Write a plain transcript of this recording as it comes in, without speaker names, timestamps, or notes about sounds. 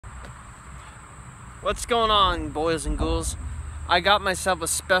What's going on, boys and ghouls? I got myself a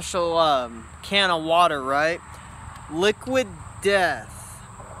special can of water, right? Liquid Death,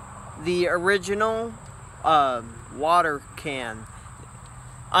 the original water can.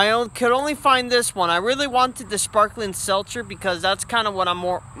 I could only find this one. I really wanted the sparkling seltzer because that's kind of what I'm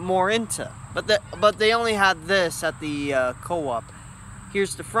more into. But they only had this at the co-op.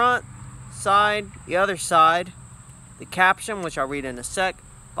 Here's the front, side, the other side, the caption, which I'll read in a sec,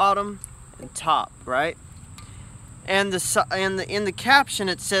 bottom and top, right? And in the caption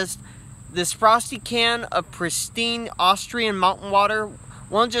it says, "This frosty can of pristine Austrian mountain water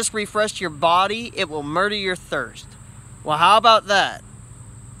won't just refresh your body, it will murder your thirst." Well, how about that?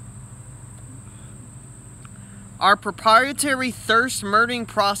 Our proprietary thirst murdering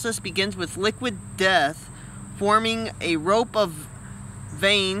process begins with liquid death forming a rope of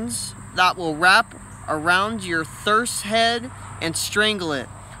veins that will wrap around your thirst head and strangle it.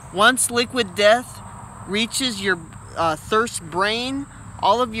 Once liquid death reaches your thirst brain,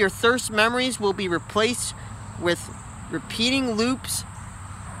 all of your thirst memories will be replaced with repeating loops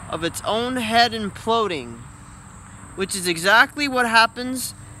of its own head imploding, which is exactly what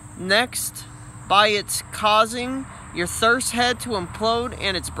happens next by its causing your thirst head to implode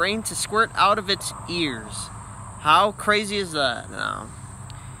and its brain to squirt out of its ears. How crazy is that now?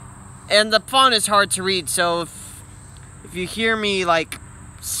 And the font is hard to read, so if you hear me like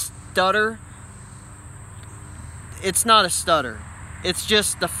stutter, it's not a stutter. It's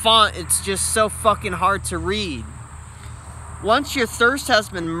just the font, it's just so fucking hard to read. Once your thirst has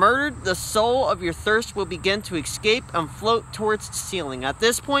been murdered, the soul of your thirst will begin to escape and float towards the ceiling. At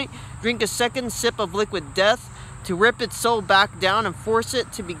this point, drink a second sip of liquid death to rip its soul back down and force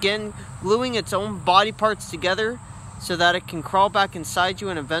it to begin gluing its own body parts together so that it can crawl back inside you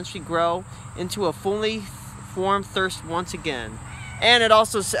and eventually grow into a fully formed thirst once again. And it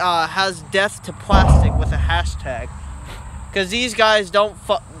also has death to plastic with a hashtag, because these guys don't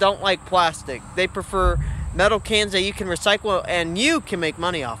like plastic. They prefer metal cans that you can recycle and you can make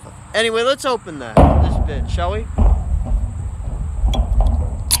money off of. Anyway, let's open this bit, shall we?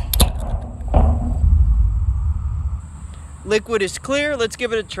 Liquid is clear. Let's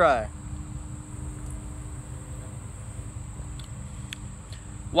give it a try.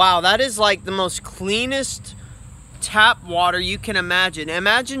 Wow, that is like the most cleanest tap water you can imagine.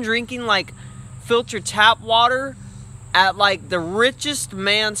 Imagine drinking like filtered tap water at like the richest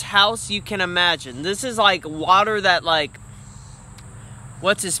man's house you can imagine. This is like water that like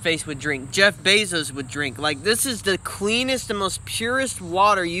what's his face would drink, Jeff Bezos would drink. Like, this is the cleanest and most purest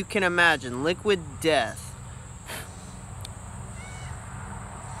water you can imagine. Liquid Death.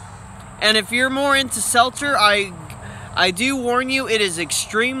 And if you're more into seltzer, I do warn you, it is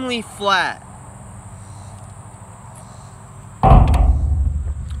extremely flat.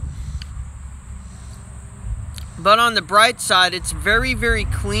 But on the bright side, it's very, very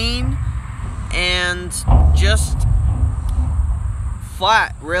clean and just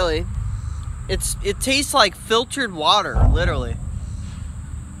flat, really. It tastes like filtered water, literally.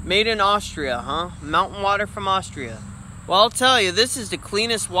 Made in Austria, huh? Mountain water from Austria. Well, I'll tell you, this is the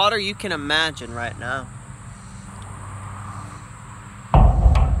cleanest water you can imagine right now.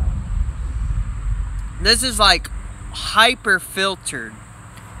 This is like hyper filtered.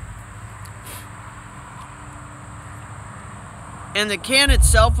 And the can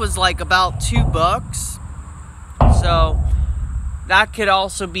itself was like about $2. So that could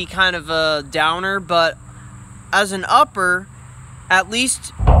also be kind of a downer. But as an upper, at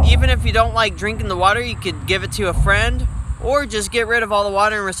least, even if you don't like drinking the water, you could give it to a friend. Or just get rid of all the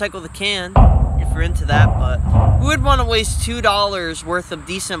water and recycle the can, if you're into that. But who would want to waste $2 worth of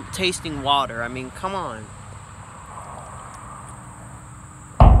decent tasting water? I mean, come on.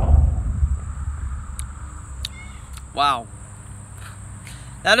 Wow.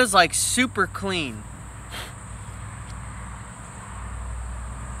 That is like super clean.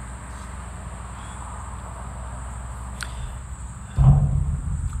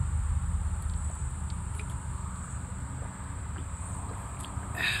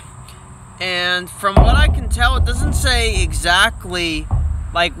 And from what I can tell, it doesn't say exactly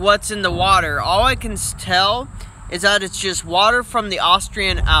like what's in the water. All I can tell is that it's just water from the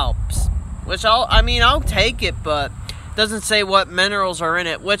Austrian Alps, which I'll take it, but it doesn't say what minerals are in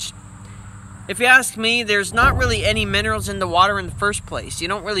it, which, if you ask me, there's not really any minerals in the water in the first place. You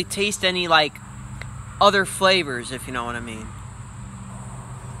don't really taste any like other flavors, if you know what I mean.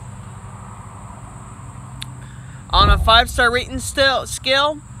 On a 5-star rating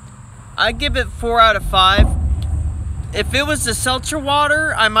scale, I give it 4 out of 5. If it was the seltzer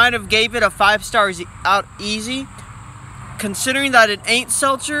water, I might have gave it a 5 stars out easy. Considering that it ain't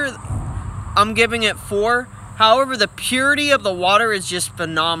seltzer, I'm giving it 4. However, the purity of the water is just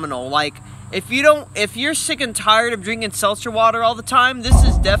phenomenal. Like, if you're sick and tired of drinking seltzer water all the time, this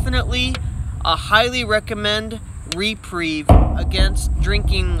is definitely a highly recommend reprieve against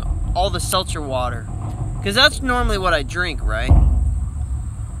drinking all the seltzer water. Because that's normally what I drink, right?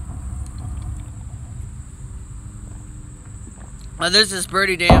 This is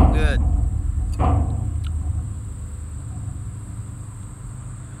pretty damn good.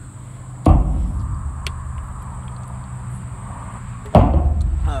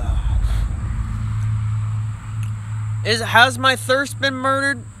 Has my thirst been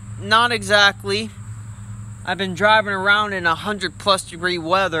murdered? Not exactly. I've been driving around in 100+ degree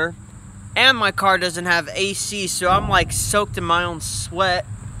weather, and my car doesn't have AC, so I'm like soaked in my own sweat,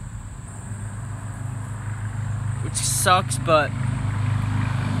 which sucks, but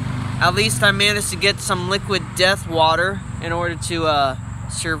at least I managed to get some liquid death water in order to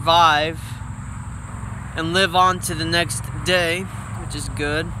survive and live on to the next day, which is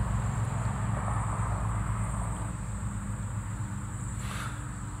good.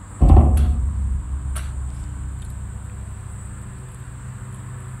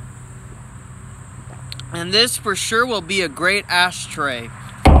 And this for sure will be a great ashtray.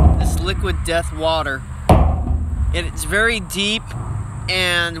 This liquid death water. It's very deep,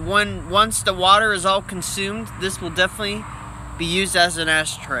 and once the water is all consumed, this will definitely be used as an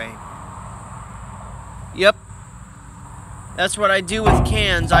ashtray. Yep. That's what I do with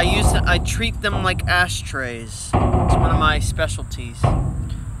cans. I treat them like ashtrays. It's one of my specialties.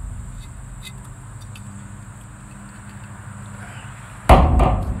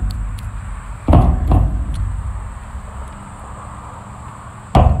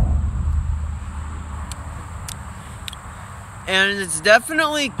 And it's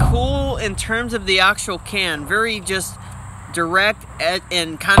definitely cool in terms of the actual can. Very just direct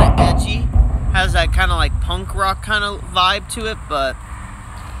and kind of edgy. Has that kind of like punk rock kind of vibe to it, but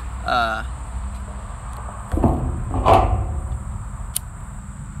I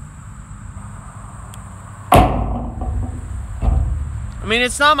mean,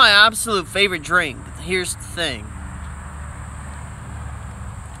 it's not my absolute favorite drink. Here's the thing.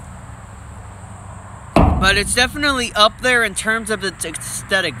 But it's definitely up there in terms of its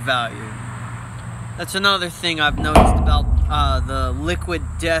aesthetic value. That's another thing I've noticed about the liquid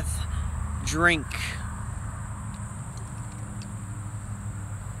death drink.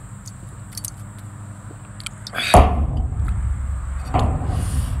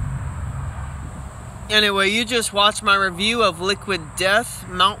 Anyway, you just watched my review of Liquid Death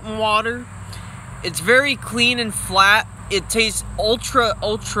Mountain Water. It's very clean and flat. It tastes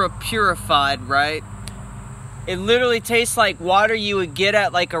ultra purified, right? It literally tastes like water you would get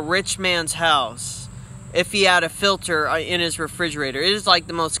at like a rich man's house if he had a filter in his refrigerator. It is like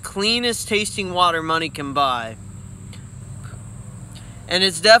the most cleanest tasting water money can buy. And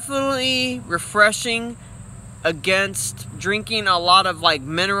it's definitely refreshing against drinking a lot of like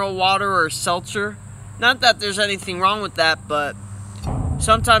mineral water or seltzer. Not that there's anything wrong with that, but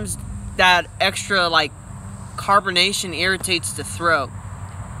sometimes that extra like carbonation irritates the throat.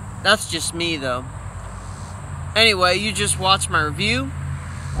 That's just me though. Anyway, you just watched my review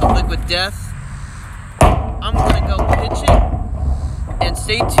of Liquid Death. I'm gonna go pitch it, and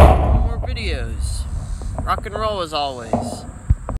stay tuned for more videos. Rock and roll as always.